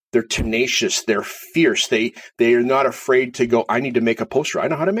They're tenacious. They're fierce. They are not afraid to go, I need to make a poster. I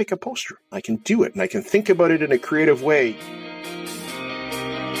know how to make a poster. I can do it, and I can think about it in a creative way.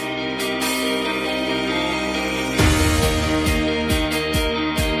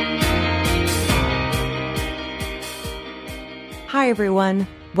 Hi, everyone.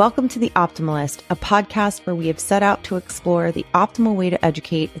 Welcome to The Optimalist, a podcast where we have set out to explore the optimal way to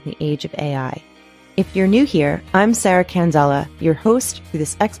educate in the age of AI. If you're new here, I'm Sarah Canzella, your host through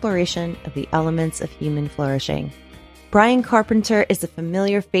this exploration of the elements of human flourishing. Bryon Carpenter is a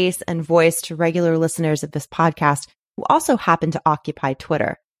familiar face and voice to regular listeners of this podcast who also happen to occupy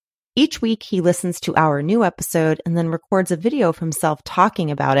Twitter. Each week, he listens to our new episode and then records a video of himself talking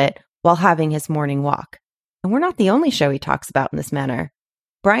about it while having his morning walk. And we're not the only show he talks about in this manner.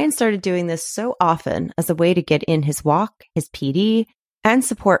 Bryon started doing this so often as a way to get in his walk, his PD, and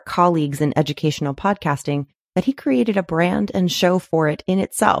support colleagues in educational podcasting that he created a brand and show for it in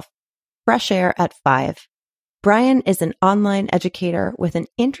itself, Fresh Air at 5. Bryon is an online educator with an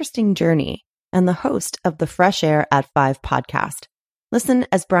interesting journey and the host of the Fresh Air at 5 podcast. Listen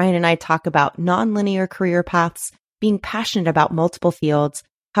as Bryon and I talk about nonlinear career paths, being passionate about multiple fields,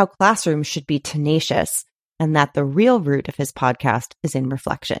 how classrooms should be tenacious, and that the real root of his podcast is in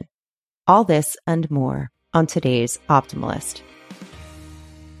reflection. All this and more on today's Optimalist.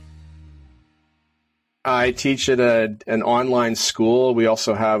 I teach at an online school. We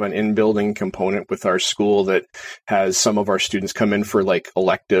also have an in-building component with our school that has some of our students come in for like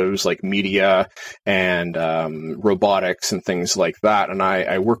electives like media and robotics and things like that. And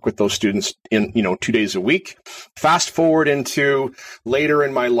I work with those students in 2 days a week. Fast forward into later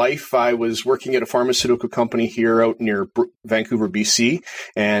in my life, I was working at a pharmaceutical company here out near Vancouver, BC,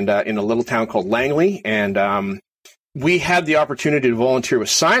 and in a little town called Langley. And we had the opportunity to volunteer with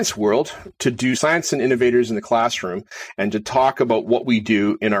Science World to do science and innovators in the classroom and to talk about what we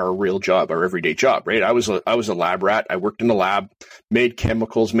do in our real job, our everyday job, right? I was a lab rat. I worked in the lab, made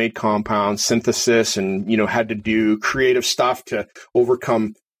chemicals, made compounds, synthesis, and, had to do creative stuff to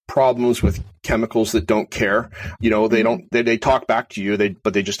overcome problems with chemicals that don't care. They talk back to you,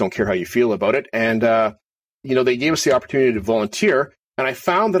 but they just don't care how you feel about it. And, they gave us the opportunity to volunteer. And I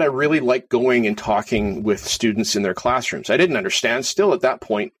found that I really liked going and talking with students in their classrooms. I didn't understand still at that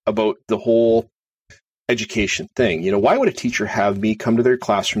point about the whole education thing. Why would a teacher have me come to their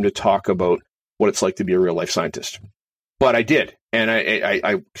classroom to talk about what it's like to be a real life scientist? But I did. And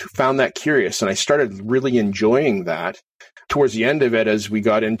I found that curious. And I started really enjoying that towards the end of it as we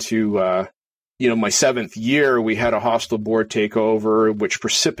got into my 7th year. We had a hostile board takeover, which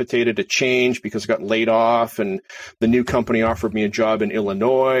precipitated a change because I got laid off, and the new company offered me a job in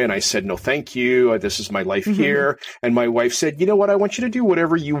Illinois. And I said, no, thank you. This is my life here. And my wife said, you know what? I want you to do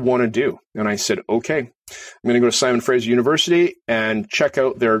whatever you want to do. And I said, okay, I'm going to go to Simon Fraser University and check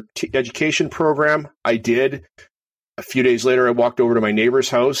out their education program. I did. A few days later, I walked over to my neighbor's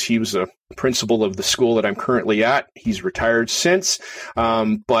house. He was a principal of the school that I'm currently at. He's retired since,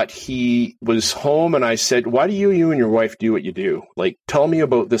 but he was home, and I said, why do you and your wife do what you do? Like, tell me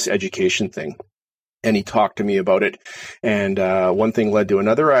about this education thing. And he talked to me about it, and one thing led to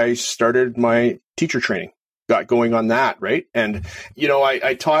another. I started my teacher training, got going on that, right? And,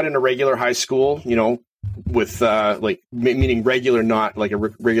 I taught in a regular high school, with meaning regular, not like a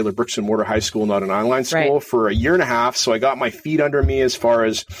regular bricks and mortar high school, not an online school, right, for a year and a half. So I got my feet under me as far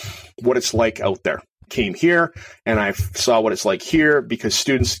as what it's like out there. Came here and I saw what it's like here because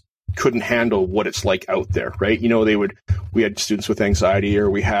students couldn't handle what it's like out there, right? We had students with anxiety, or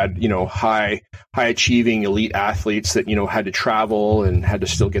we had, high achieving elite athletes that, had to travel and had to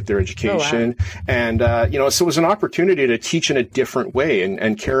still get their education. Oh, wow. And, so it was an opportunity to teach in a different way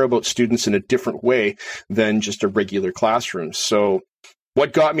and care about students in a different way than just a regular classroom. So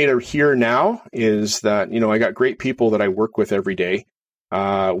what got me to here now is that, I got great people that I work with every day.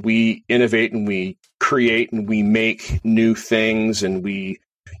 We innovate and we create and we make new things, and we,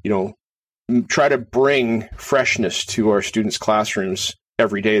 try to bring freshness to our students' classrooms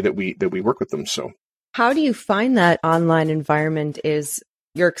every day that we work with them. So how do you find that online environment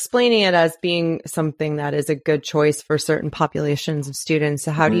you're explaining it as being something that is a good choice for certain populations of students.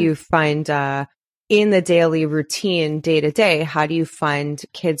 So how do you find, in the daily routine, day to day, how do you find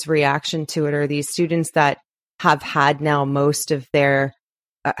kids' reaction to it? Are these students that have had now most of their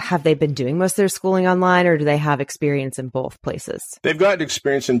have they been doing most of their schooling online, or do they have experience in both places? They've got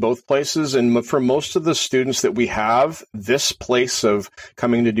experience in both places. And for most of the students that we have, this place of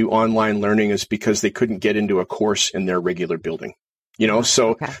coming to do online learning is because they couldn't get into a course in their regular building.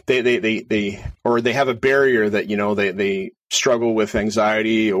 So they have a barrier that, they struggle with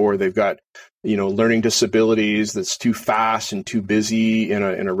anxiety, or they've got, learning disabilities that's too fast and too busy in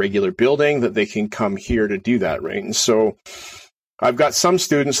a regular building, that they can come here to do that. Right. And so I've got some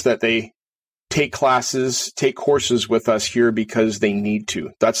students that they take courses with us here because they need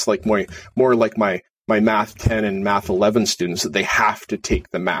to. That's like more like my math 10 and math 11 students, that they have to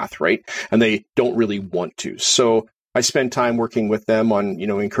take the math, right? And they don't really want to. So I spend time working with them on,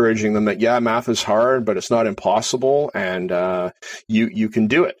 encouraging them that, math is hard, but it's not impossible, and you can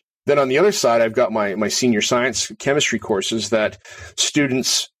do it. Then on the other side, I've got my senior science chemistry courses that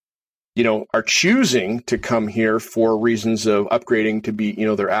students, are choosing to come here for reasons of upgrading to be,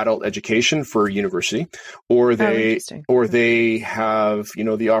 their adult education for university, or they have,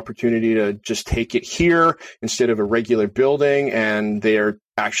 the opportunity to just take it here instead of a regular building, and they're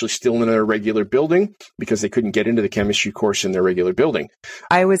actually still in a regular building because they couldn't get into the chemistry course in their regular building.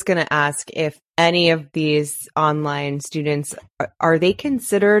 I was going to ask if any of these online students, are they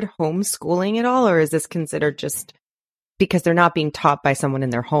considered homeschooling at all, or is this considered just because they're not being taught by someone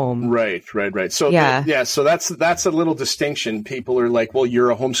in their home? Right. So so that's a little distinction. People are like, well,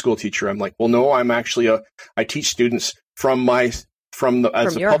 you're a homeschool teacher. I'm like, well, no, I'm actually I teach students from my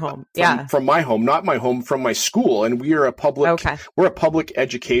home, not my home, from my school, and we are a public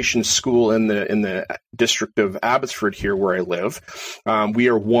education school in the district of Abbotsford here where I live. We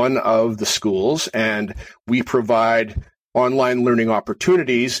are one of the schools, and we provide online learning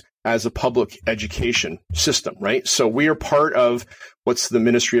opportunities as a public education system, right? So we are part of what's the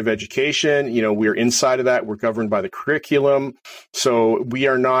Ministry of Education. We're inside of that. We're governed by the curriculum. So we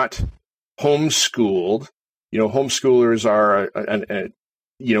are not homeschooled. Homeschoolers are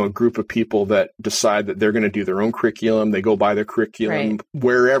a group of people that decide that they're going to do their own curriculum. They go buy their curriculum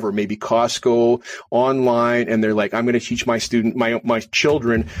wherever, maybe Costco, online, and they're like, I'm going to teach my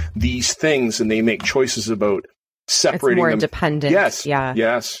children these things, and they make choices about separating more them. Independent. Yes.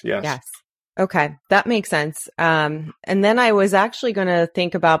 Okay, that makes sense. And then I was actually going to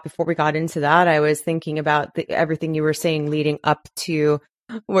think about, before we got into that, I was thinking about everything you were saying leading up to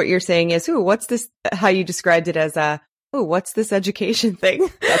what you're saying is, what's this, how you described it as what's this education thing?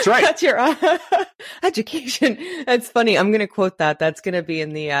 That's right. That's your education. That's funny. I'm going to quote that. That's going to be in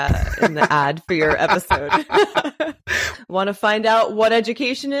the ad for your episode. Want to find out what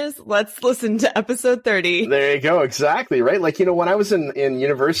education is? Let's listen to episode 30. There you go. Exactly. Right. Like, when I was in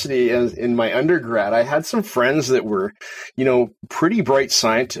university in my undergrad, I had some friends that were, pretty bright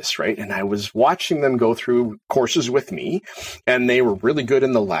scientists. Right. And I was watching them go through courses with me, and they were really good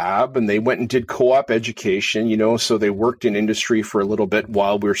in the lab, and they went and did co-op education, so they worked in industry for a little bit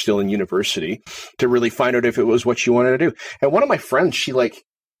while we were still in university to really find out if it was what you wanted to do. And one of my friends, she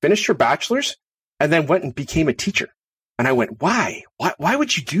finished her bachelor's and then went and became a teacher. And I went, why? Why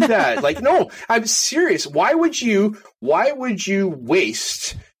would you do that? No, I'm serious. Why would you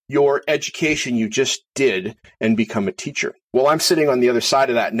waste your education you just did and become a teacher? Well, I'm sitting on the other side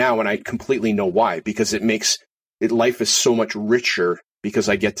of that now, and I completely know why, because life is so much richer because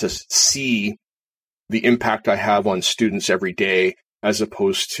I get to see the impact I have on students every day, as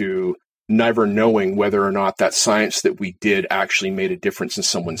opposed to never knowing whether or not that science that we did actually made a difference in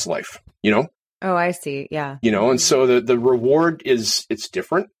someone's life, Oh, I see. Yeah. And so the reward it's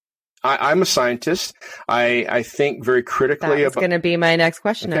different. I'm a scientist. I think very critically about... That's going to be my next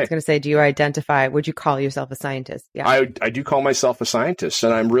question. Okay. I was going to say, would you call yourself a scientist? Yeah. I do call myself a scientist,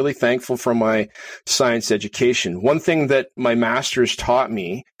 and I'm really thankful for my science education. One thing that my master's taught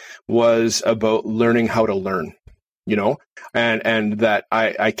me was about learning how to learn, and that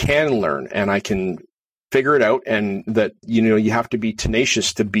I can learn and I can figure it out, and that, you have to be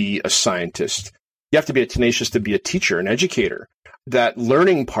tenacious to be a scientist. You have to be tenacious to be a teacher, an educator. That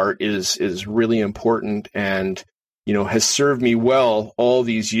learning part is really important, and, has served me well all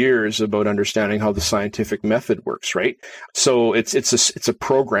these years about understanding how the scientific method works, right? So it's a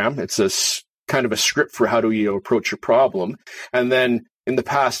program. It's a kind of a script for how do you approach a problem. And then in the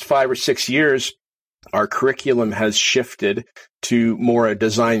past 5 or 6 years, our curriculum has shifted to more a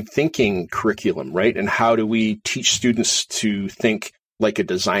design thinking curriculum, right? And how do we teach students to think like a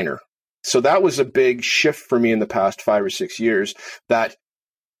designer? So that was a big shift for me in the past 5 or 6 years. That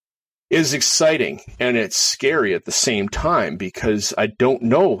is exciting, and it's scary at the same time, because I don't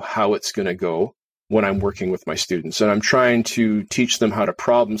know how it's going to go when I'm working with my students. And I'm trying to teach them how to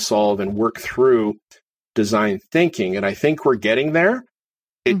problem solve and work through design thinking. And I think we're getting there.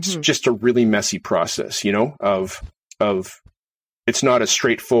 It's just a really messy process, of it's not as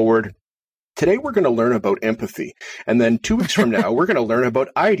straightforward today we're going to learn about empathy. And then 2 weeks from now, we're going to learn about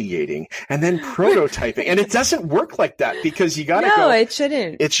ideating and then prototyping. And it doesn't work like that because you got to go. No, it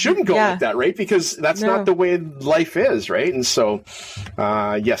shouldn't. It shouldn't go like that, right? Because that's not the way life is, right? And so,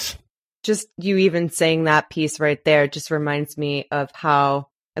 yes. Just you even saying that piece right there just reminds me of how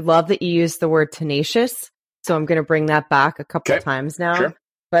I love that you use the word tenacious. So I'm going to bring that back a couple of times now. Sure.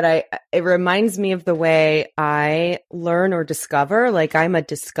 But it reminds me of the way I learn or discover. Like I'm a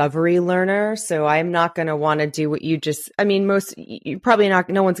discovery learner, so I'm not going to want to do what you just, I mean, you probably not,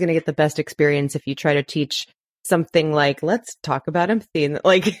 no one's going to get the best experience if you try to teach something like, let's talk about empathy and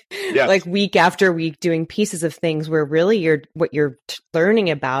like week after week doing pieces of things where really what you're learning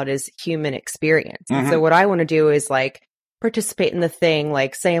about is human experience. Mm-hmm. So what I want to do is like participate in the thing,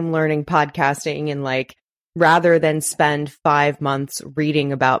 like say I'm learning podcasting and like, rather than spend 5 months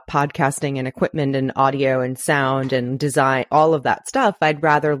reading about podcasting and equipment and audio and sound and design, all of that stuff, I'd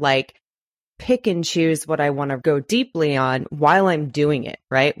rather like pick and choose what I want to go deeply on while I'm doing it,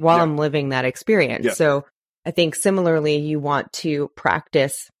 right? While I'm living that experience. Yeah. So I think similarly, you want to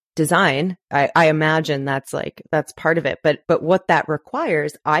practice design. I imagine that's part of it. But what that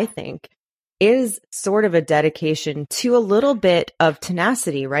requires, I think, is sort of a dedication to a little bit of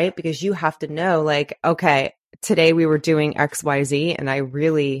tenacity, right? Because you have to know like, okay, today we were doing XYZ and I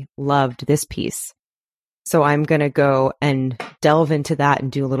really loved this piece. So I'm going to go and delve into that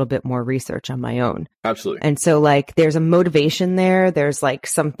and do a little bit more research on my own. Absolutely. And so like, there's a motivation there. There's like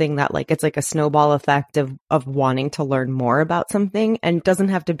something that like, it's like a snowball effect of wanting to learn more about something, and it doesn't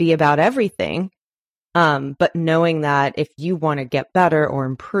have to be about everything. But knowing that if you want to get better or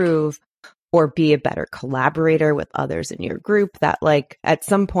improve, or be a better collaborator with others in your group, that like at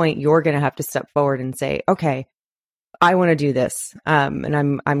some point you're going to have to step forward and say, okay, I want to do this. And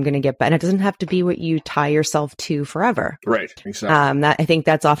I'm going to get better. And it doesn't have to be what you tie yourself to forever. Right. Exactly. I think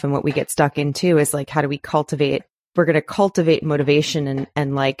that's often what we get stuck into is like, how do we cultivate, we're going to cultivate motivation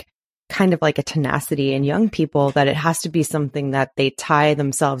and like kind of like a tenacity in young people, that it has to be something that they tie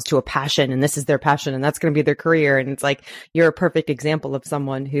themselves to a passion, and this is their passion and that's going to be their career. And it's like, you're a perfect example of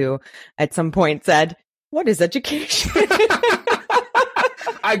someone who at some point said, what is education?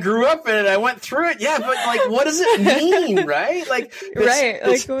 I grew up in it. I went through it. Yeah, but like, what does it mean, right? Like, right?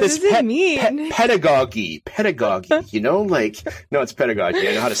 Like, what does it mean? Pedagogy. You know, like, no, it's pedagogy.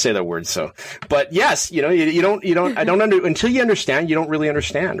 I know how to say that word. So, but yes, you know, until you understand, you don't really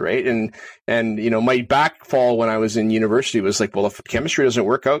understand, right? And you know, my backfall when I was in university was like, well, if chemistry doesn't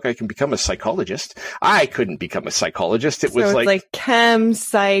work out, I can become a psychologist. I couldn't become a psychologist. It was like chem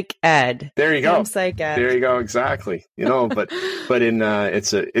psych ed. There you go. Chem psych ed. There you go. Exactly. You know, but in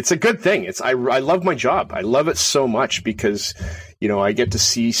it's a good thing. I love my job. I love it so much because, you know, I get to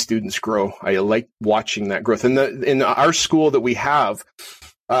see students grow. I like watching that growth. And in our school that we have,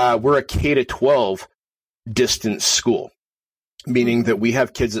 we're a K-12 distance school, meaning that we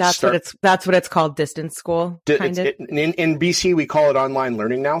have kids that that's what it's called, distance school. In BC, we call it online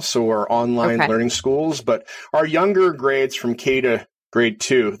learning now. So we're online learning schools, but our younger grades from K to grade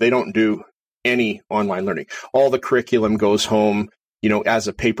 2, they don't do any online learning. All the curriculum goes home, you know, as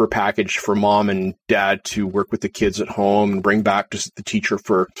a paper package for mom and dad to work with the kids at home and bring back to the teacher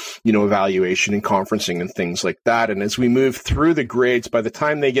for, you know, evaluation and conferencing and things like that. And as we move through the grades, by the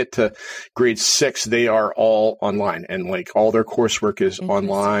time they get to grade 6, they are all online, and like all their coursework is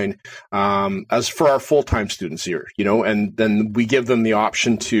online. As for our full-time students here, you know, and then we give them the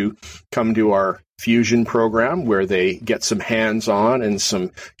option to come to our Fusion program where they get some hands-on and some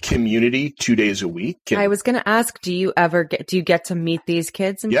community 2 days a week. And I was going to ask, do you get to meet these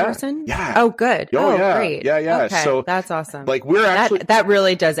kids in person? Yeah. Oh, good. Oh, yeah. Great. Yeah. Okay. So that's awesome. Like we're actually, that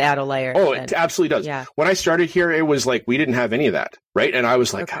really does add a layer. Oh, it absolutely does. Yeah. When I started here, it was like, we didn't have any of that. Right. And I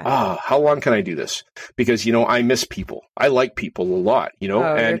was like, how long can I do this? Because, you know, I miss people. I like people a lot, you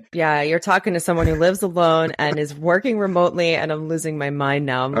know, you're talking to someone who lives alone and is working remotely, and I'm losing my mind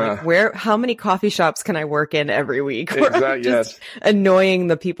now. I'm like, how many coffee shops can I work in every week? Exactly. Yes. Annoying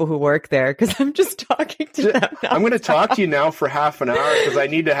the people who work there because I'm just talking to them. I'm going to talk to you now for half an hour because I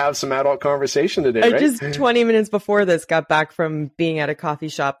need to have some adult conversation today. I just 20 minutes before this got back from being at a coffee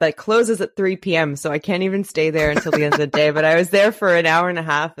shop that closes at 3 p.m. So I can't even stay there until the end of the day. But I was there for an hour and a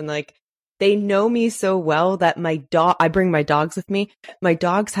half, and like, they know me so well that I bring my dogs with me. My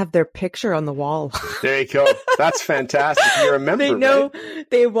dogs have their picture on the wall. There you go. That's fantastic. You're a member. They know,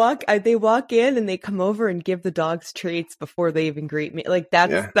 right? they walk in and they come over and give the dogs treats before they even greet me. Like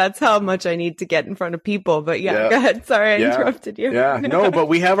that's how much I need to get in front of people. But go ahead. Sorry, I interrupted you. Yeah, no, but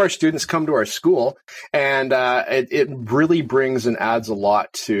we have our students come to our school, and it really brings and adds a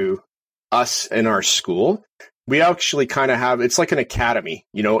lot to us in our school, We actually kind of have, it's like an academy,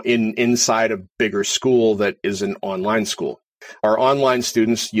 inside a bigger school that is an online school. Our online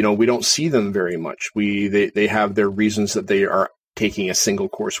students, we don't see them very much. They have their reasons that they are taking a single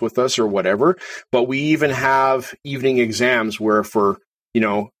course with us or whatever. But we even have evening exams where for,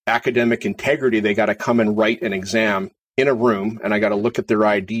 academic integrity, they got to come and write an exam in a room, and I got to look at their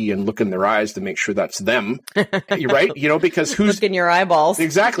ID and look in their eyes to make sure that's them, right? Because who's look in your eyeballs.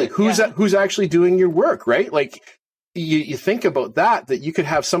 Exactly. Who's actually doing your work, right? Like you think about that you could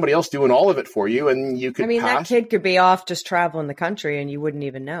have somebody else doing all of it for you, and you could that kid could be off just traveling the country and you wouldn't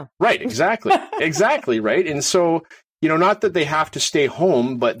even know. Right. Exactly. Exactly. Right. And so, not that they have to stay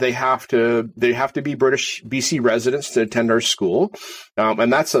home, but they have to be British BC residents to attend our school.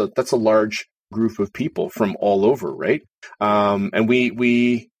 And that's a large group of people from all over. Right. And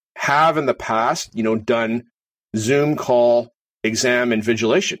we have in the past, done Zoom call exam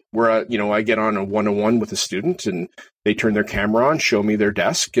invigilation where, I get on a one-on-one with a student and they turn their camera on, show me their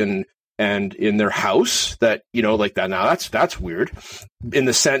desk and in their house that, like that. Now that's weird in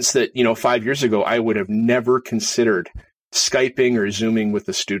the sense that, 5 years ago, I would have never considered Skyping or Zooming with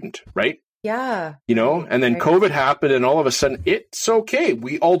a student. Right. Yeah. And then COVID happened and all of a sudden it's okay.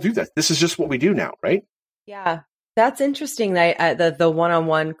 We all do that. This is just what we do now. Right. Yeah. That's interesting. That the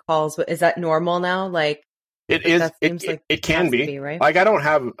one-on-one calls, is that normal now? Like it is, it can be, right? Like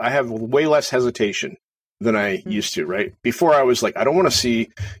I have way less hesitation than I used to, right? Before I was like, I don't want to see,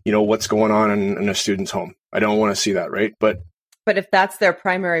 what's going on in a student's home. I don't want to see that, right? But if that's their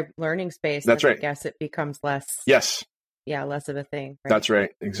primary learning space, that's right. I guess it becomes less. Yes. Yeah, less of a thing. Right? That's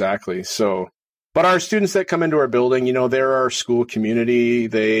right. Exactly. So, but our students that come into our building, they're our school community.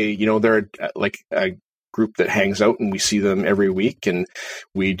 They're like a group that hangs out and we see them every week and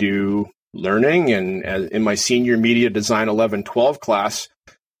we do learning. And in my senior media design 11-12 class,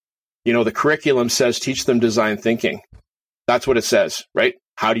 the curriculum says, teach them design thinking. That's what it says, right?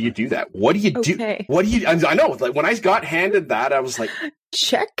 How do you do that? What do you do? I know, like when I got handed that, I was like,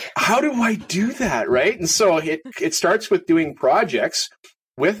 check. How do I do that? Right. And so it starts with doing projects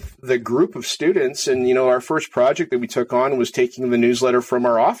with the group of students. And, our first project that we took on was taking the newsletter from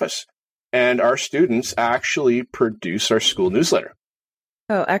our office, and our students actually produce our school newsletter.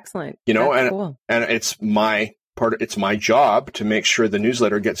 Oh, excellent. Cool. And it's my job to make sure the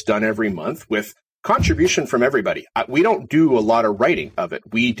newsletter gets done every month with contribution from everybody. We don't do a lot of writing of it.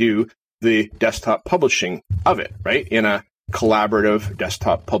 We do the desktop publishing of it, right? In a collaborative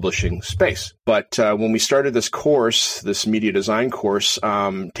desktop publishing space. But when we started this course, this media design course,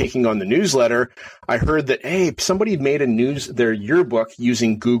 taking on the newsletter, I heard that, hey, somebody made their yearbook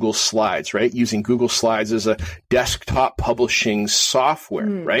using Google Slides, right? Using Google Slides as a desktop publishing software,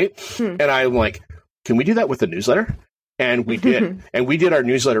 right? And I'm like, can we do that with a newsletter? And we did. And we did our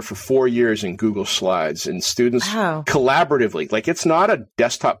newsletter for 4 years in Google Slides, and students collaboratively, like it's not a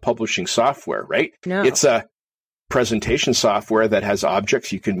desktop publishing software, right? No. It's a presentation software that has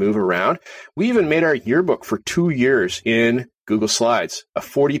objects you can move around. We even made our yearbook for 2 years in Google Slides, a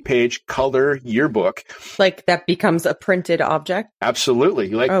 40-page color yearbook. Like that becomes a printed object? Absolutely.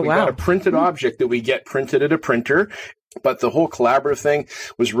 Like got a printed object that we get printed at a printer. But the whole collaborative thing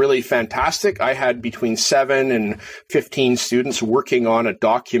was really fantastic. I had between 7 and 15 students working on a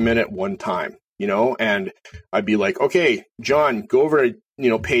document at one time, and I'd be like, okay, John, go over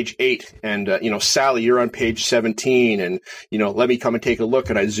to, page 8 and, Sally, you're on page 17 and, let me come and take a look.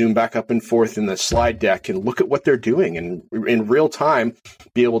 And I zoom back up and forth in the slide deck and look at what they're doing and in real time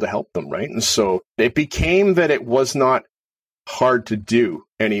be able to help them. Right. And so it became that it was not hard to do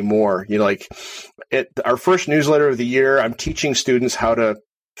anymore. Our first newsletter of the year, I'm teaching students how to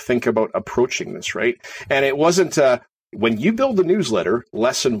think about approaching this, right? And it wasn't when you build a newsletter,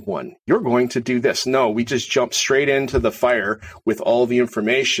 lesson 1, you're going to do this. No, we just jumped straight into the fire with all the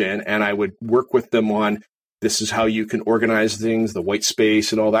information, and I would work with them on this is how you can organize things, the white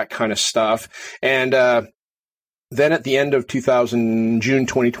space and all that kind of stuff. And then at the end of June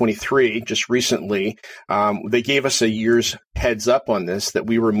 2023, just recently, they gave us a year's heads up on this, that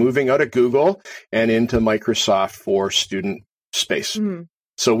we were moving out of Google and into Microsoft for student space. Mm-hmm.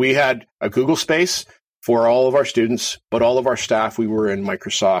 So we had a Google space for all of our students, but all of our staff, we were in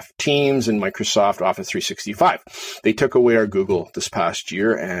Microsoft Teams and Microsoft Office 365. They took away our Google this past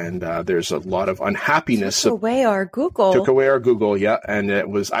year, and there's a lot of unhappiness. Took away our Google, yeah. And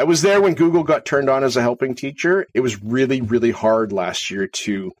I was there when Google got turned on as a helping teacher. It was really, really hard last year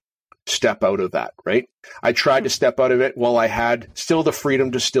to step out of that, right? I tried to step out of it while I had still the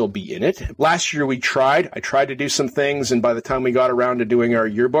freedom to still be in it. Last year I tried to do some things. And by the time we got around to doing our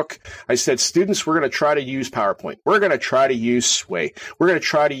yearbook, I said, students, we're going to try to use PowerPoint. We're going to try to use Sway. We're going to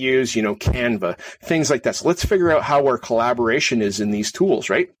try to use, Canva, things like that. So let's figure out how our collaboration is in these tools,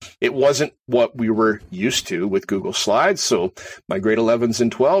 right? It wasn't what we were used to with Google Slides. So my grade 11s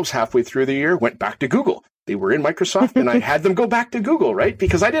and 12s halfway through the year went back to Google. They were in Microsoft and I had them go back to Google, right?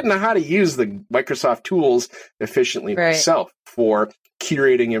 Because I didn't know how to use the Microsoft tools efficiently myself for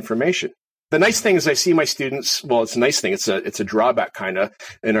curating information. The nice thing is I see my students, well, it's a nice thing. It's a drawback kind of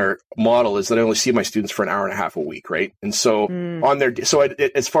in our model is that I only see my students for an hour and a half a week, right? And so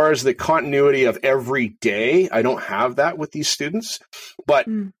as far as the continuity of every day, I don't have that with these students, but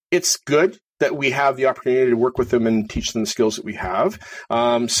it's good that we have the opportunity to work with them and teach them the skills that we have.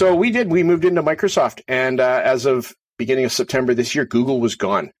 So we moved into Microsoft, and as of beginning of September this year, Google was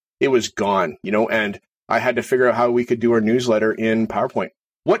gone. It was gone, and I had to figure out how we could do our newsletter in PowerPoint.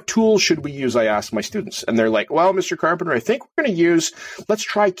 What tools should we use? I asked my students, and they're like, well, Mr. Carpenter, I think we're going to let's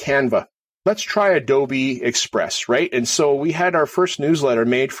try Canva. Let's try Adobe Express, right? And so we had our first newsletter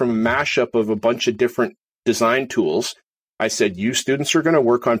made from a mashup of a bunch of different design tools. I said, you students are going to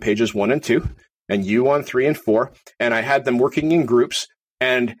work on pages 1 and 2, and you on 3 and 4. And I had them working in groups.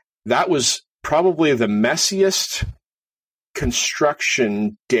 And that was probably the messiest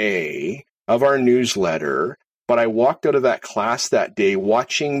construction day of our newsletter. But I walked out of that class that day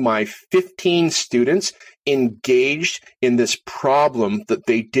watching my 15 students engaged in this problem that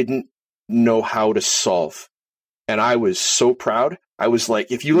they didn't know how to solve. And I was so proud. I was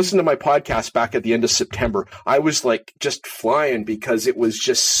like, if you listen to my podcast back at the end of September, I was like just flying because it was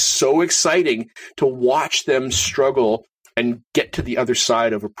just so exciting to watch them struggle and get to the other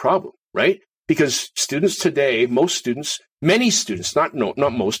side of a problem, right? Because students today, many students, not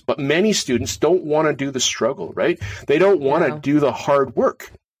most, but many students don't want to do the struggle, right? They don't want to do the hard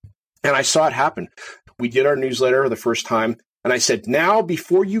work. And I saw it happen. We did our newsletter the first time. And I said, now,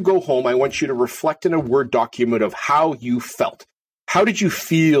 before you go home, I want you to reflect in a Word document of how you felt. How did you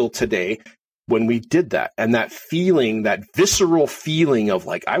feel today when we did that? And that feeling, that visceral feeling of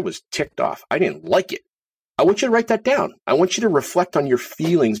like, I was ticked off. I didn't like it. I want you to write that down. I want you to reflect on your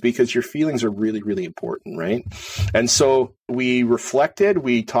feelings because your feelings are really, really important, right? And so we reflected,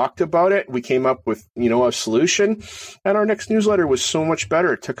 we talked about it, we came up with, a solution, and our next newsletter was so much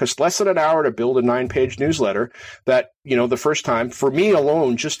better. It took us less than an hour to build a 9-page newsletter that, the first time, for me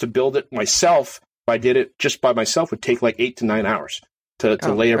alone, just to build it myself, if I did it just by myself, would take like 8 to 9 hours to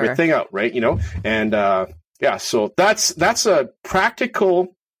lay everything out, right? And so that's a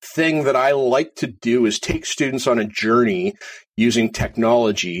practical thing that I like to do is take students on a journey using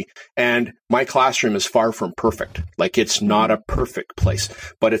technology. And my classroom is far from perfect. Like it's not a perfect place,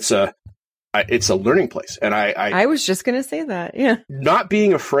 but it's a learning place. And I was just going to say that. Yeah. Not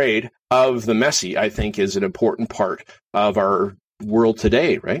being afraid of the messy, I think, is an important part of our world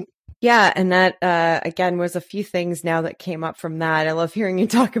today, right? Yeah. And that, again, was a few things now that came up from that. I love hearing you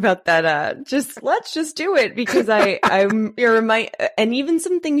talk about that. Let's just do it because and even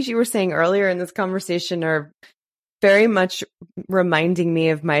some things you were saying earlier in this conversation are very much reminding me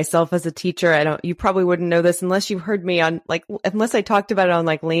of myself as a teacher. You probably wouldn't know this unless you heard me unless I talked about it on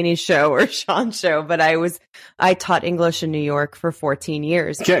like Lainey's show or Sean's show, but I taught English in New York for 14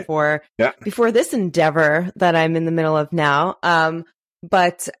 years before this endeavor that I'm in the middle of now.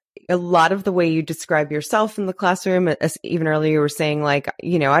 But a lot of the way you describe yourself in the classroom, as even earlier you were saying, like,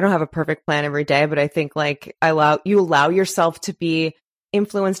 I don't have a perfect plan every day, but I think like you allow yourself to be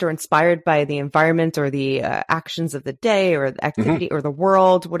influenced or inspired by the environment or the actions of the day or the activity or the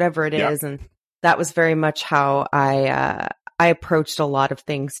world, whatever it is. And that was very much how I approached a lot of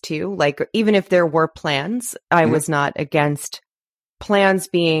things too. Like, even if there were plans, I was not against plans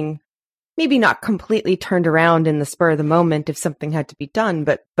being maybe not completely turned around in the spur of the moment if something had to be done,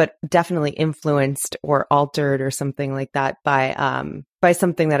 but definitely influenced or altered or something like that by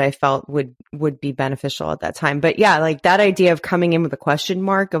something that I felt would be beneficial at that time. But yeah, like that idea of coming in with a question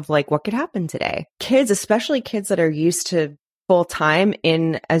mark of like, what could happen today? Kids, especially kids that are used to full time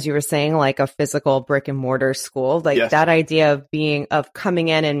in, as you were saying, like a physical brick and mortar school, like that idea of coming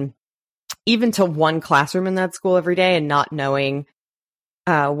in and even to one classroom in that school every day and not knowing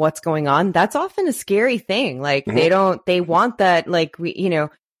what's going on, that's often a scary thing. Like they want that, like,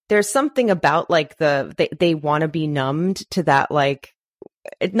 there's something about like they want to be numbed to that, like,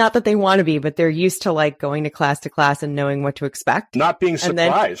 not that they want to be, but they're used to like going to class and knowing what to expect. Not being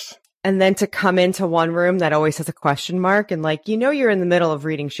surprised. And then to come into one room that always has a question mark and like, you're in the middle of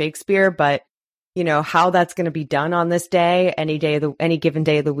reading Shakespeare, but how that's going to be done on this day, any given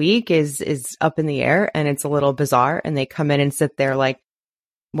day of the week is up in the air, and it's a little bizarre. And they come in and sit there like,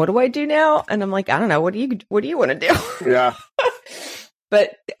 what do I do now? And I'm like, I don't know. What do you want to do? Yeah.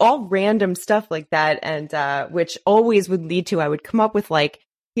 But all random stuff like that. And, which always would lead to, I would come up with like,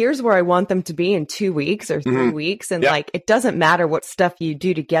 here's where I want them to be in 2 weeks or 3 weeks. And like, it doesn't matter what stuff you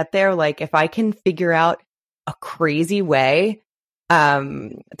do to get there. Like if I can figure out a crazy way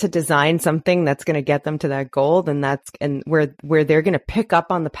to design something that's going to get them to that goal, then and where they're going to pick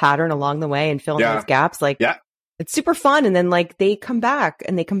up on the pattern along the way and fill in those gaps. Like, it's super fun. And then like they come back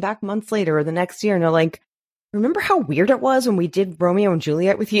months later or the next year and they're like, remember how weird it was when we did Romeo and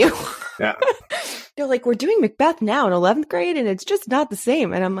Juliet with you? Yeah. They're like, we're doing Macbeth now in 11th grade and it's just not the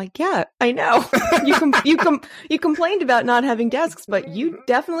same. And I'm like, yeah, I know. You complained about not having desks, but you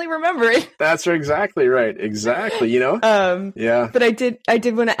definitely remember it. That's exactly right. Exactly. Yeah. But I did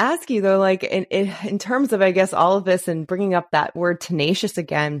want to ask you though, like in terms of, I guess, all of this and bringing up that word tenacious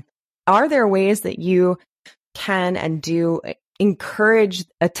again, are there ways that you can and do encourage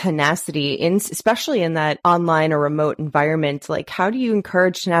a tenacity especially in that online or remote environment? Like, how do you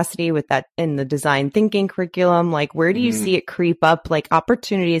encourage tenacity with that in the design thinking curriculum? Like, where do you see it creep up? Like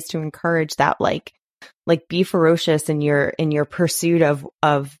opportunities to encourage that, like be ferocious in your pursuit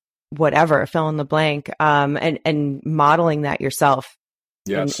of whatever, fill in the blank, and modeling that yourself.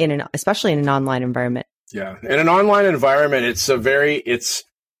 Yes. Especially in an online environment. Yeah. In an online environment,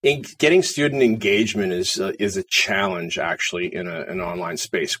 getting student engagement is a challenge, actually, in an online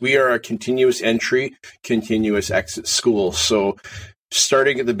space. We are a continuous entry, continuous exit school. So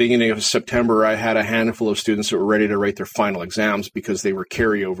starting at the beginning of September, I had a handful of students that were ready to write their final exams because they were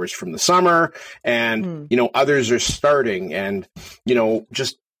carryovers from the summer. And, others are starting. And,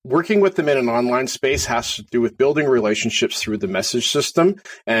 just working with them in an online space has to do with building relationships through the message system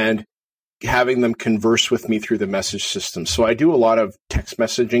and having them converse with me through the message system. So I do a lot of text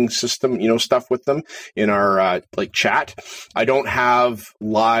messaging system, stuff with them in our chat. I don't have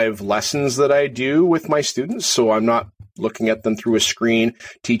live lessons that I do with my students, so I'm not looking at them through a screen,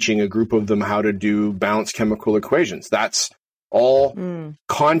 teaching a group of them how to do balanced chemical equations. That's all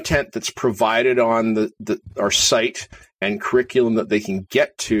content that's provided on our site and curriculum that they can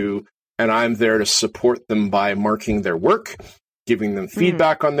get to, and I'm there to support them by marking their work, giving them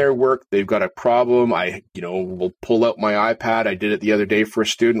feedback on their work. They've got a problem. I, will pull out my iPad. I did it the other day for a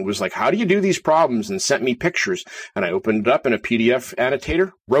student. It was like, how do you do these problems? And sent me pictures. And I opened it up in a PDF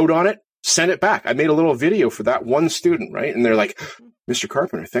annotator, wrote on it, sent it back. I made a little video for that one student, right? And they're like, Mr.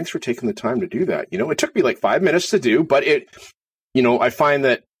 Carpenter, thanks for taking the time to do that. It took me like 5 minutes to do, but I find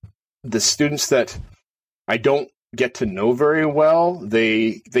that the students that I don't get to know very well,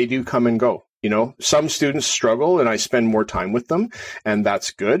 they do come and go. Some students struggle and I spend more time with them, and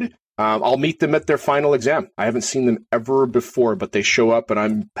that's good. I'll meet them at their final exam. I haven't seen them ever before, but they show up and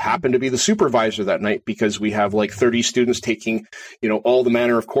I happen to be the supervisor that night because we have like 30 students taking, all the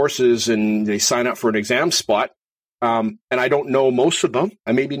manner of courses, and they sign up for an exam spot. And I don't know most of them.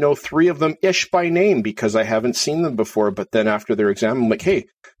 I maybe know 3 of them ish by name because I haven't seen them before. But then after their exam, I'm like, hey,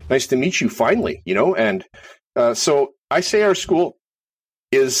 nice to meet you finally, and so I say our school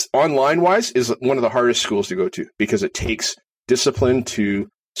is online-wise is one of the hardest schools to go to because it takes discipline to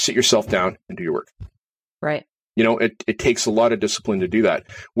sit yourself down and do your work. Right. It takes a lot of discipline to do that.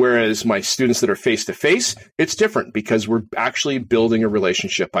 Whereas my students that are face-to-face, it's different because we're actually building a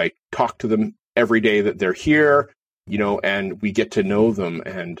relationship. I talk to them every day that they're here, and we get to know them.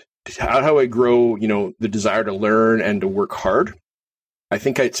 And how I grow, the desire to learn and to work hard. I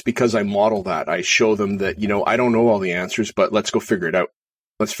think it's because I model that. I show them that, I don't know all the answers, but let's go figure it out.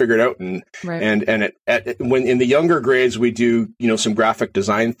 Let's figure it out. And, right. and when in the younger grades, we do, some graphic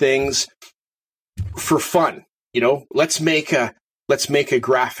design things for fun, let's make a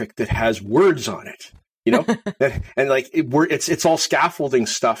graphic that has words on it, and like it's all scaffolding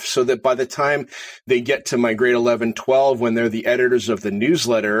stuff so that by the time they get to my grade 11, 12, when they're the editors of the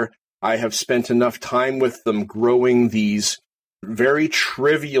newsletter, I have spent enough time with them growing these very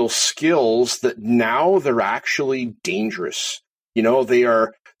trivial skills that now they're actually dangerous.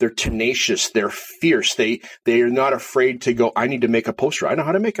 They're tenacious, they're fierce, they are not afraid to go, I need to make a poster. I know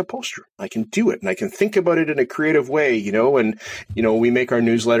how to make a poster. I can do it and I can think about it in a creative way, and we make our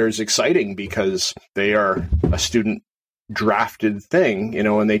newsletters exciting because they are a student drafted thing,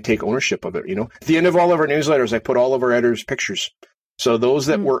 and they take ownership of it, At the end of all of our newsletters, I put all of our editors' pictures. So those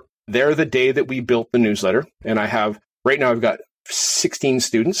that were there the day that we built the newsletter, and right now I've got 16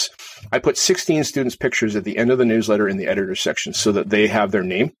 students. I put 16 students' pictures at the end of the newsletter in the editor section so that they have their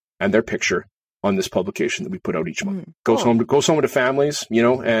name and their picture on this publication that we put out each month. Goes home to families,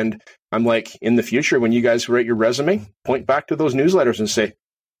 and I'm like, in the future, when you guys write your resume, point back to those newsletters and say,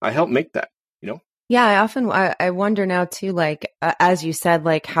 I helped make that, Yeah, I wonder now too, like, as you said,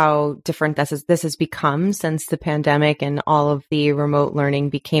 like how different this has become since the pandemic and all of the remote learning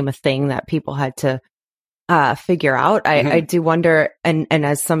became a thing that people had to figure out. I do wonder, and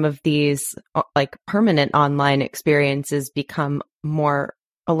as some of these like permanent online experiences become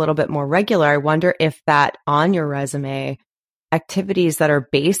a little bit more regular, I wonder if that on your resume, activities that are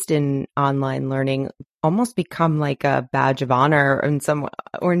based in online learning almost become like a badge of honor in some,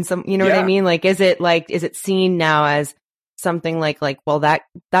 you know what I mean? Like, is it seen now as something like, well,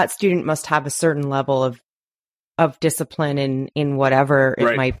 that student must have a certain level of discipline in whatever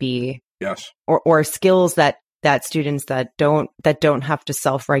it might be. Yes. Or skills that students that don't have to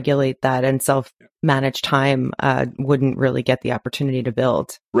self-regulate that and self-manage time wouldn't really get the opportunity to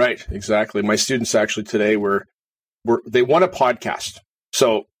build. Right. Exactly. My students actually today they want a podcast.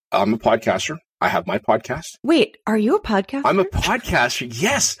 So I'm a podcaster. I have my podcast. Wait, are you a podcaster? I'm a podcaster.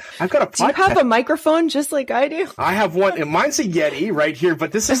 Yes. I've got a podcast. Do you have a microphone just like I do? I have one, and mine's a Yeti right here,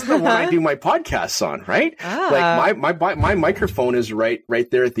 but this isn't the one I do my podcasts on, right? Like my microphone is right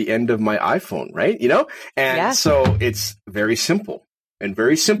there at the end of my iPhone, right? And so it's very simple and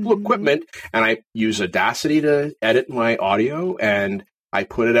very simple equipment. And I use Audacity to edit my audio, and I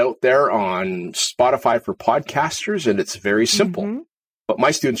put it out there on Spotify for podcasters, and it's very simple. But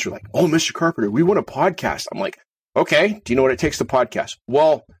my students are like, oh, Mr. Carpenter, we want a podcast. I'm like, okay, do you know what it takes to podcast?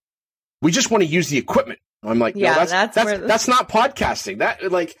 Well, we just want to use the equipment. I'm like, no, that's not podcasting.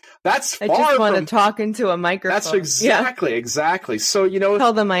 That's far I just want to talk into a microphone. That's exactly. So,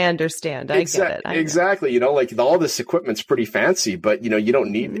 tell them I understand. I get it. Exactly. Like all this equipment's pretty fancy, but you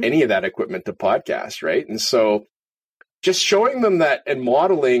don't need any of that equipment to podcast, right? And so just showing them that and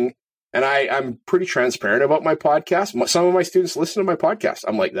modeling. And I'm pretty transparent about my podcast. Some of my students listen to my podcast.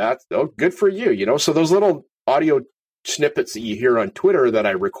 I'm like, good for you, So those little audio snippets that you hear on Twitter that I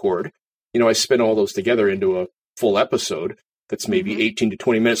record, I spin all those together into a full episode that's maybe 18 to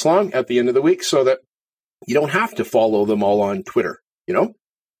 20 minutes long at the end of the week, so that you don't have to follow them all on Twitter,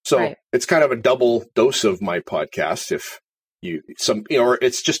 So it's kind of a double dose of my podcast. If or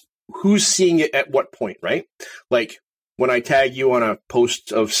it's just who's seeing it at what point, right? Like, when I tag you on a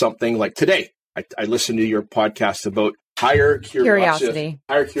post of something like today, I listened to your podcast about higher curiosity,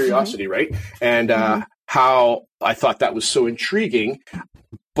 right? And how I thought that was so intriguing.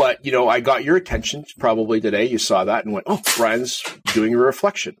 But, I got your attention probably today. You saw that and went, oh, Bryan's doing a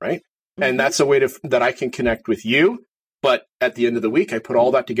reflection, right? And that's a way that I can connect with you. But at the end of the week, I put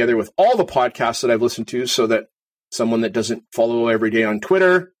all that together with all the podcasts that I've listened to, so that someone that doesn't follow every day on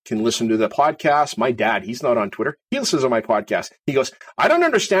Twitter can listen to the podcast. My dad, he's not on Twitter. He listens to my podcast. He goes, I don't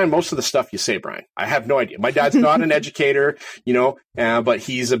understand most of the stuff you say, Bryan. I have no idea. My dad's not an educator, but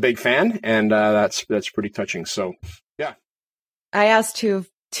he's a big fan, and that's pretty touching. So, yeah. I asked two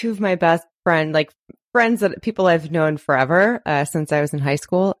of my best friends that people I've known forever since I was in high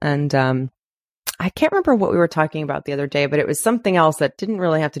school, and I can't remember what we were talking about the other day, but it was something else that didn't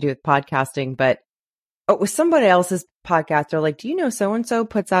really have to do with podcasting, but it was somebody else's podcast. They're like, do you know so-and-so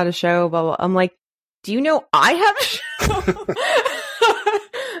puts out a show? Blah, blah. I'm like, do you know I have a show?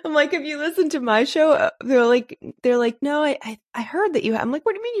 I'm like, have you listened to my show? They're like, no, I heard that you have. I'm like,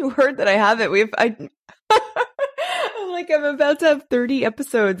 what do you mean you heard that I have it? I'm like, I'm about to have 30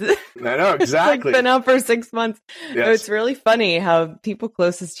 episodes. I know, exactly. It's been out for 6 months. Yes. It's really funny how people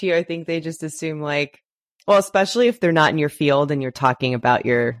closest to you, I think they just assume well, especially if they're not in your field and you're talking about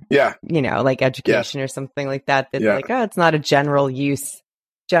your, like education or something like that. That's like, oh, it's not a general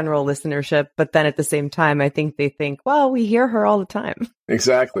listenership. But then at the same time, I think they think, well, we hear her all the time.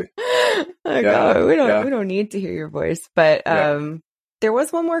 Exactly. We don't need to hear your voice. But there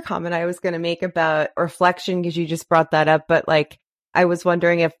was one more comment I was going to make about reflection, because you just brought that up. But I was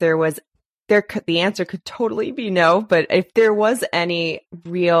wondering if the answer could totally be no. But if there was any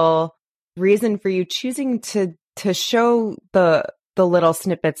real reason for you choosing to show the little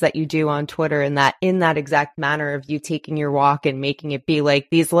snippets that you do on Twitter, in that exact manner of you taking your walk and making it be like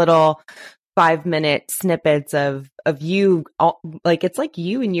these little 5-minute snippets of you, it's like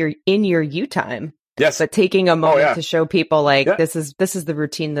you in your you time. Yes. But taking a moment to show people this is the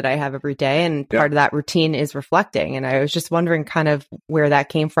routine that I have every day, and part of that routine is reflecting. And I was just wondering kind of where that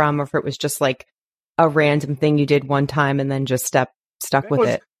came from, or if it was just like a random thing you did one time and then just stuck with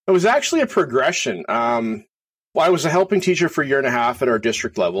it. It was actually a progression. I was a helping teacher for a year and a half at our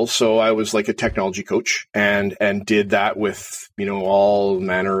district level. So I was like a technology coach and did that with, all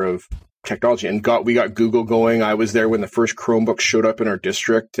manner of technology, and we got Google going. I was there when the first Chromebooks showed up in our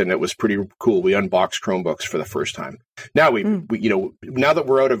district, and it was pretty cool. We unboxed Chromebooks for the first time. Now we now that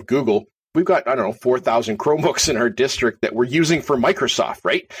we're out of Google, we've got, I don't know, 4,000 Chromebooks in our district that we're using for Microsoft,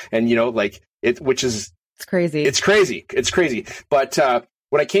 right? And it's crazy. It's crazy. But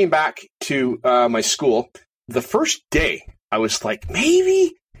when I came back to my school, the first day I was like,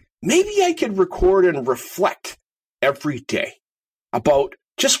 maybe I could record and reflect every day about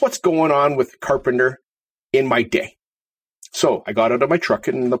just what's going on with Carpenter in my day. So I got out of my truck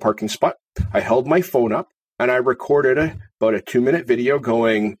in the parking spot. I held my phone up and I recorded about a 2-minute video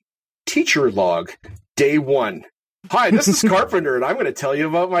going, teacher log, day 1. Hi, this is Carpenter, and I'm going to tell you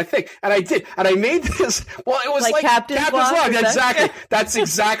about my thing. And I did. And I made this. Well, it was like Captain's log. Exactly. That's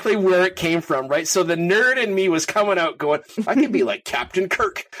exactly where it came from, right? So the nerd in me was coming out going, I can be like Captain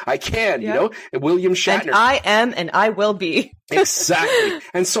Kirk. I can, and William Shatner. And I am, and I will be. Exactly.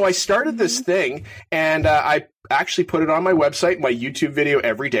 And so I started this thing, and I actually put it on my website, my YouTube video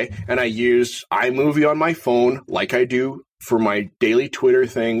every day. And I used iMovie on my phone like I do for my daily Twitter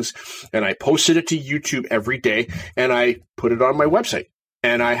things, and I posted it to YouTube every day, and I put it on my website.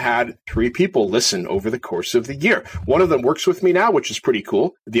 And I had 3 people listen over the course of the year. One of them works with me now, which is pretty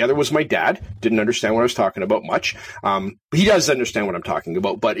cool. The other was my dad. Didn't understand what I was talking about much. He does understand what I'm talking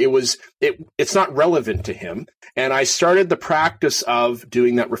about, but it's not relevant to him. And I started the practice of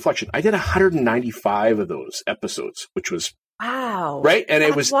doing that reflection. I did 195 of those episodes, which was wow. Right. And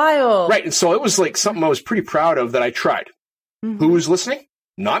it was wild. Right. And so it was like something I was pretty proud of that I tried. Mm-hmm. Who was listening?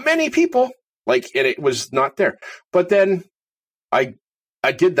 Not many people. And it was not there. But then I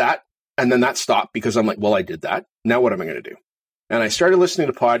did that, and then that stopped because I'm like, well, I did that. Now what am I going to do? And I started listening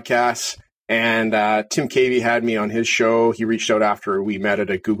to podcasts, and Tim Cavey had me on his show. He reached out after we met at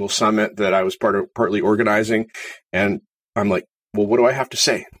a Google Summit that I was partly organizing. And I'm like, well, what do I have to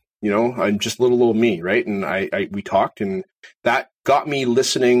say? I'm just little old me, right? And we talked, and that got me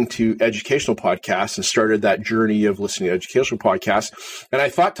listening to educational podcasts and started that journey of listening to educational podcasts. And I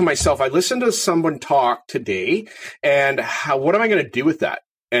thought to myself, I listened to someone talk today, and what am I going to do with that?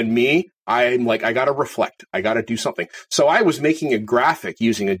 And I'm like, I got to reflect. I got to do something. So I was making a graphic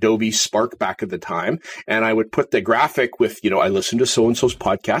using Adobe Spark back at the time. And I would put the graphic with, I listened to so-and-so's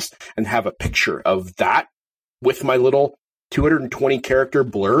podcast and have a picture of that with my little 220 character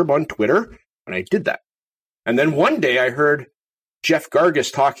blurb on Twitter. And I did that. And then one day I heard Jeff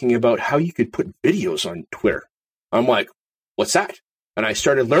Gargas talking about how you could put videos on Twitter. I'm like, what's that? And I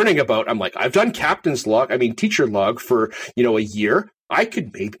started learning I'm like, I've done teacher log for, a year. I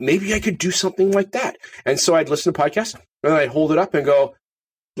could maybe I could do something like that. And so I'd listen to podcasts, and I'd hold it up and go,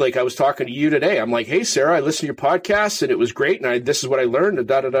 like I was talking to you today. I'm like, hey, Sarah, I listened to your podcast and it was great. And this is what I learned.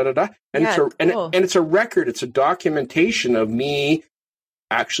 And it's a record. It's a documentation of me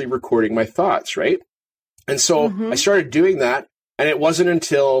actually recording my thoughts. Right. And so I started doing that. And it wasn't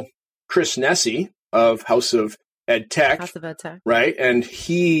until Chris Nesi of House of Ed Tech. Right. And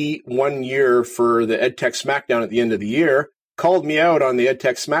he 1 year for the Ed Tech Smackdown at the end of the year called me out on the Ed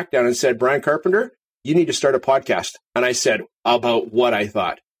Tech Smackdown and said, Bryon Carpenter, you need to start a podcast. And I said, about what I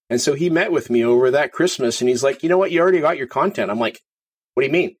thought. And so he met with me over that Christmas, and he's like, you know what? You already got your content. I'm like, what do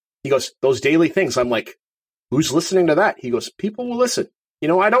you mean? He goes, those daily things. I'm like, who's listening to that? He goes, people will listen.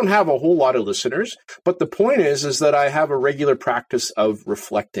 I don't have a whole lot of listeners, but the point is that I have a regular practice of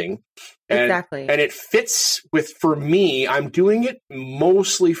reflecting. Exactly. And it fits for me, I'm doing it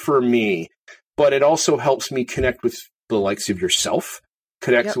mostly for me, but it also helps me connect with the likes of yourself,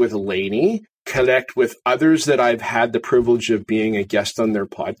 connect with Lainey, connect with others that I've had the privilege of being a guest on their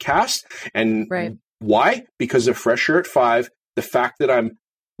podcast. And why? Because of Fresh Air at 5, the fact that I'm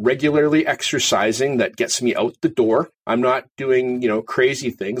regularly exercising, that gets me out the door. I'm not doing,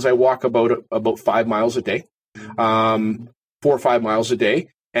 crazy things. I walk about 5 miles a day, 4 or 5 miles a day.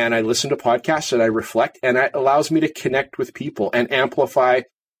 And I listen to podcasts and I reflect, and that allows me to connect with people and amplify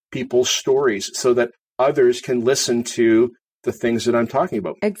people's stories so that others can listen to the things that I'm talking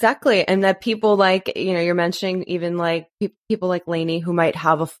about. Exactly. And that people like, you're mentioning even like people like Lainey who might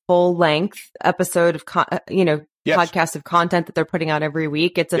have a full length episode of, podcast of content that they're putting out every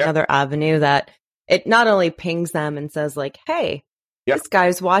week. It's another avenue that it not only pings them and says like, hey, this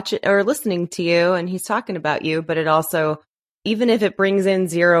guy's watching or listening to you and he's talking about you, but it also, even if it brings in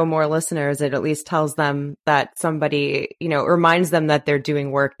 0 more listeners, it at least tells them that somebody, reminds them that they're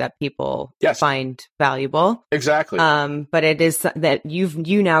doing work that people find valuable. Exactly. But it is that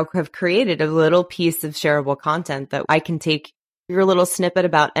you now have created a little piece of shareable content that I can take your little snippet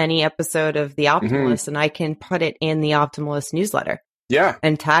about any episode of The Optimalist and I can put it in the Optimalist newsletter. Yeah.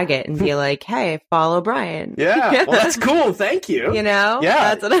 And tag it and be like, hey, follow Bryon. Yeah. Well, that's cool. Thank you. Yeah.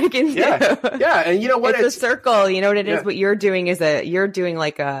 That's what I can do. Yeah. And you know what? It's a circle. You know what it is? What you're doing is you're doing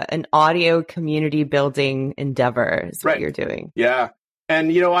like an audio community building endeavor is what you're doing. Yeah.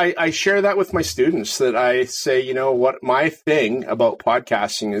 And, you know, I share that with my students that I say, you know what, my thing about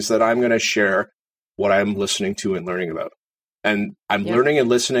podcasting is that I'm going to share what I'm listening to and learning about. And I'm learning and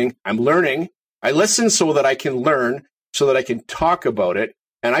listening. I'm learning. I listen so that I can learn, so that I can talk about it,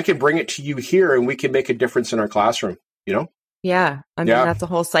 and I can bring it to you here, and we can make a difference in our classroom, you know? Yeah. I mean, that's a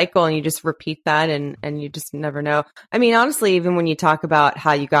whole cycle, and you just repeat that, and you just never know. I mean, honestly, even when you talk about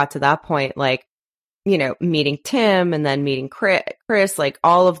how you got to that point, like, you know, meeting Tim and then meeting Chris, like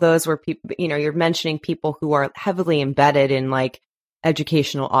all of those were people, you know, you're mentioning people who are heavily embedded in like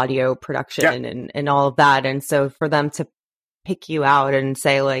educational audio production and all of that. And so for them to pick you out and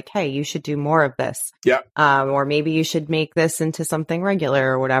say like, hey, you should do more of this. Yeah. Or maybe you should make this into something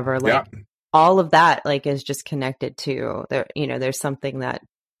regular or whatever. Like all of that like is just connected to there, you know, there's something that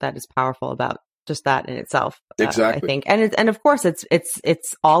is powerful about just that in itself. Exactly. I think. And of course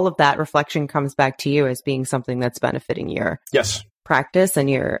it's all of that reflection comes back to you as being something that's benefiting your practice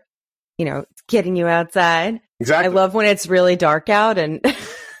and your, you know, getting you outside. Exactly. I love when it's really dark out and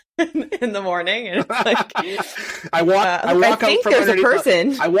in the morning, and it's like I walk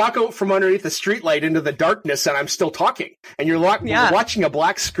out from underneath the streetlight into the darkness, and I'm still talking, and you're watching a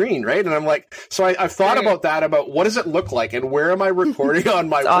black screen, right? And I'm like, so I've thought about that, about what does it look like, and where am I recording on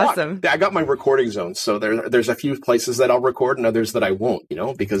my walk? Awesome. I got my recording zones, so there's a few places that I'll record and others that I won't, you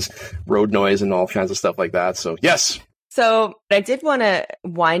know, because road noise and all kinds of stuff like that. So yes. So I did want to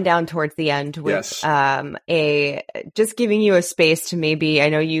wind down towards the end with just giving you a space to maybe, I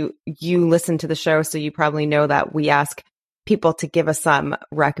know you listen to the show, so you probably know that we ask people to give us some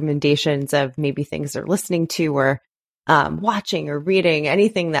recommendations of maybe things they're listening to or watching or reading,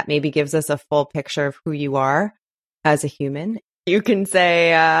 anything that maybe gives us a full picture of who you are as a human. You can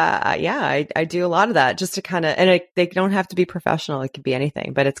say, I do a lot of that just to kind of, and they don't have to be professional. It could be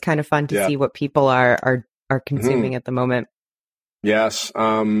anything, but it's kind of fun to see what people are consuming at the moment. Yes.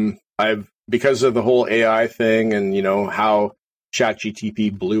 Because of the whole AI thing and, you know, how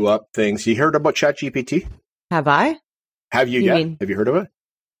ChatGPT blew up things. You heard about ChatGPT? Have I? Have you yet? Have you heard of it?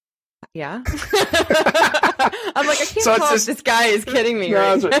 Yeah. I'm like, I can't tell if this guy is kidding me.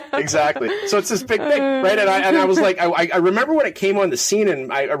 No, right? Exactly. So it's this big thing, right? And I was like, I remember when it came on the scene,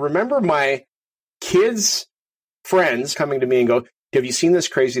 and I remember my kids' friends coming to me and go, have you seen this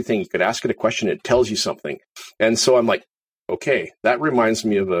crazy thing? You could ask it a question, it tells you something. And so I'm like, okay, that reminds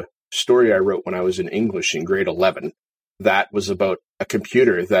me of a story I wrote when I was in English in grade 11. That was about a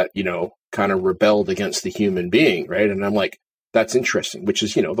computer that, you know, kind of rebelled against the human being, right? And I'm like, that's interesting, which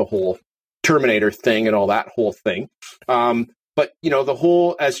is, you know, the whole Terminator thing and all that whole thing. But, you know, the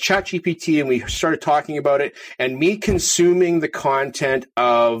whole, as ChatGPT, and we started talking about it, and me consuming the content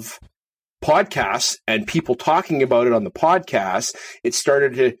of podcasts and people talking about it on the podcast, it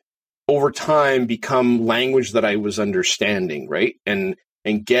started to, over time, become language that I was understanding, right? And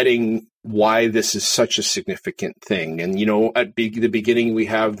getting why this is such a significant thing. And, you know, at the beginning, we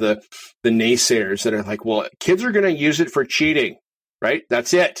have the naysayers that are like, well, kids are going to use it for cheating, right?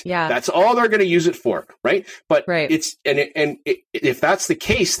 That's it. Yeah. That's all they're going to use it for, right? But if that's the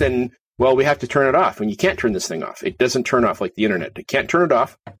case, then, well, we have to turn it off. And you can't turn this thing off. It doesn't turn off like the internet. It can't turn it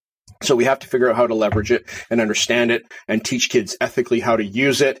off. So we have to figure out how to leverage it and understand it and teach kids ethically how to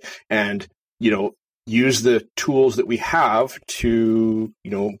use it and, you know, use the tools that we have to,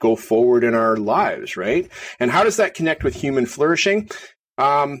 you know, go forward in our lives, right? And how does that connect with human flourishing?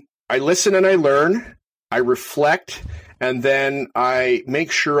 I listen and I learn, I reflect, and then I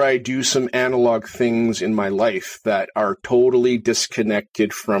make sure I do some analog things in my life that are totally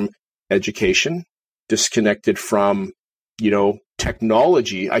disconnected from education, disconnected from, you know,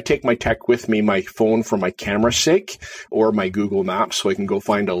 technology. I take my tech with me, my phone for my camera's sake, or my Google Maps so I can go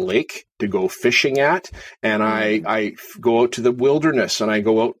find a lake to go fishing at. And I go out to the wilderness and I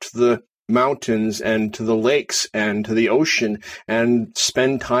go out to the mountains and to the lakes and to the ocean and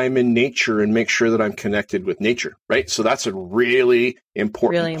spend time in nature and make sure that I'm connected with nature, right? So that's a really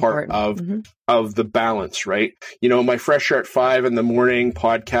important part of the balance, right? You know, my Fresh Air at 5 in the morning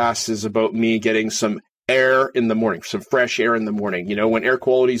podcast is about me getting some air in the morning, some fresh air in the morning. You know, when air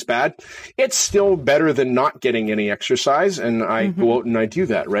quality is bad, it's still better than not getting any exercise. And I go out and I do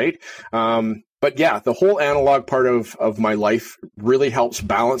that, right? But yeah, the whole analog part of my life really helps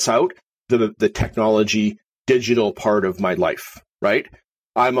balance out the technology digital part of my life, right?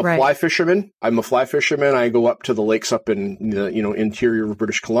 I'm a fly fisherman. I go up to the lakes up in the, interior of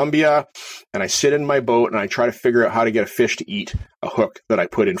British Columbia, and I sit in my boat and I try to figure out how to get a fish to eat a hook that I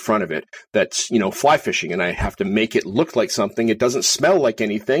put in front of it. That's, fly fishing, and I have to make it look like something. It doesn't smell like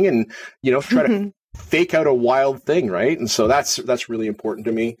anything, and, try to fake out a wild thing. Right. And so that's really important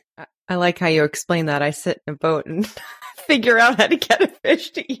to me. I like how you explain that. I sit in a boat and figure out how to get a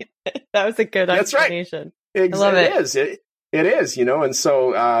fish to eat it. That was a good explanation. Right. I love it. It is. It is, and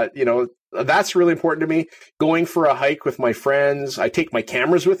so, that's really important to me. Going for a hike with my friends, I take my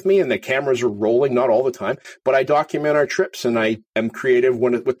cameras with me, and the cameras are rolling, not all the time, but I document our trips, and I am creative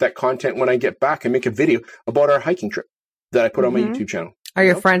with that content. When I get back, I make a video about our hiking trip that I put on my YouTube channel. Are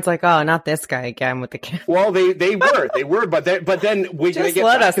your friends like, oh, not this guy again with the camera? Well, they were, but then when just they get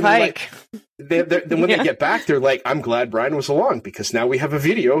let back, us hike. Then when they get back, they're like, I'm glad Bryon was along, because now we have a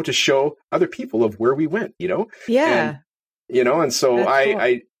video to show other people of where we went, Yeah. And so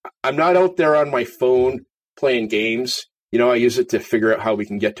cool. I'm not out there on my phone playing games. I use it to figure out how we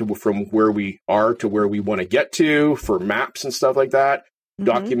can get from where we are to where we want to get to, for maps and stuff like that,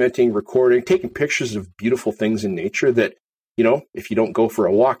 documenting, recording, taking pictures of beautiful things in nature that, if you don't go for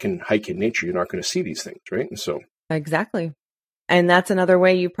a walk and hike in nature, you're not going to see these things. Right. And so. Exactly. And that's another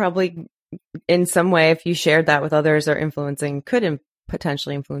way you probably, in some way, if you shared that with others or could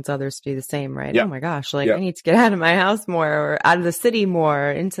potentially influence others to do the same, right? Yeah. Oh my gosh, I need to get out of my house more, or out of the city more,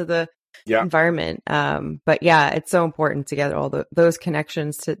 into the environment. But yeah, it's so important to get all those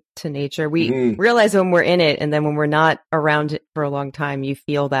connections to nature. We realize when we're in it, and then when we're not around it for a long time, you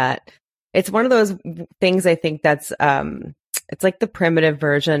feel that it's one of those things. I think that's it's like the primitive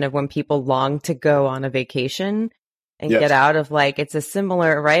version of when people long to go on a vacation and get out of, it's a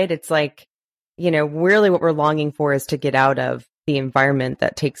similar, right? It's like, really what we're longing for is to get out of the environment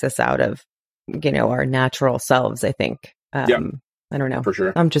that takes us out of, our natural selves, I think. I don't know. For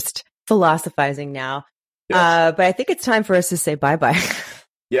sure. I'm just philosophizing now. Yes. But I think it's time for us to say bye-bye.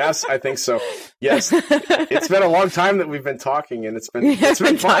 Yes, I think so. Yes. It's been a long time that we've been talking, and it's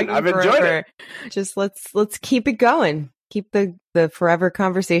been fun. I've enjoyed it. Just let's keep it going. Keep the forever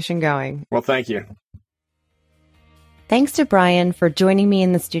conversation going. Well, thank you. Thanks to Bryon for joining me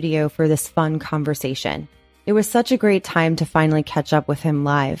in the studio for this fun conversation. It was such a great time to finally catch up with him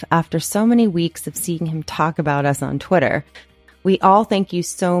live after so many weeks of seeing him talk about us on Twitter. We all thank you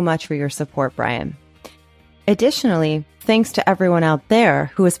so much for your support, Bryon. Additionally, thanks to everyone out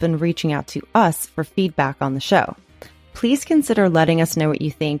there who has been reaching out to us for feedback on the show. Please consider letting us know what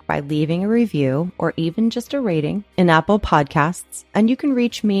you think by leaving a review or even just a rating in Apple Podcasts, and you can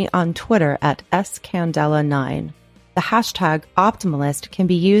reach me on Twitter at scandela9. The hashtag Optimalist can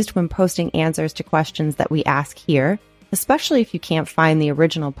be used when posting answers to questions that we ask here, especially if you can't find the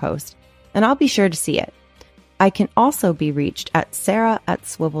original post, and I'll be sure to see it. I can also be reached at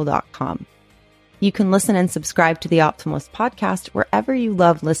sarah@swivel.com. You can listen and subscribe to the Optimalist podcast wherever you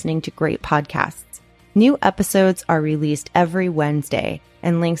love listening to great podcasts. New episodes are released every Wednesday,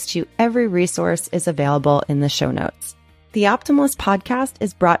 and links to every resource is available in the show notes. The Optimalist podcast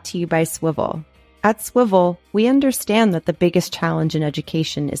is brought to you by Swivel. At Swivel, we understand that the biggest challenge in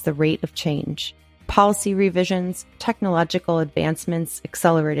education is the rate of change. Policy revisions, technological advancements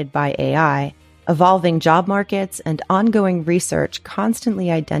accelerated by AI, evolving job markets, and ongoing research constantly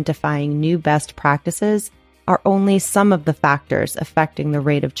identifying new best practices are only some of the factors affecting the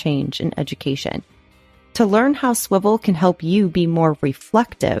rate of change in education. To learn how Swivel can help you be more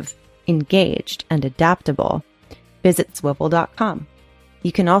reflective, engaged, and adaptable, visit swivel.com.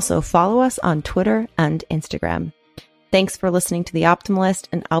 You can also follow us on Twitter and Instagram. Thanks for listening to The Optimalist,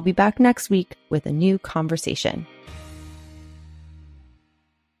 and I'll be back next week with a new conversation.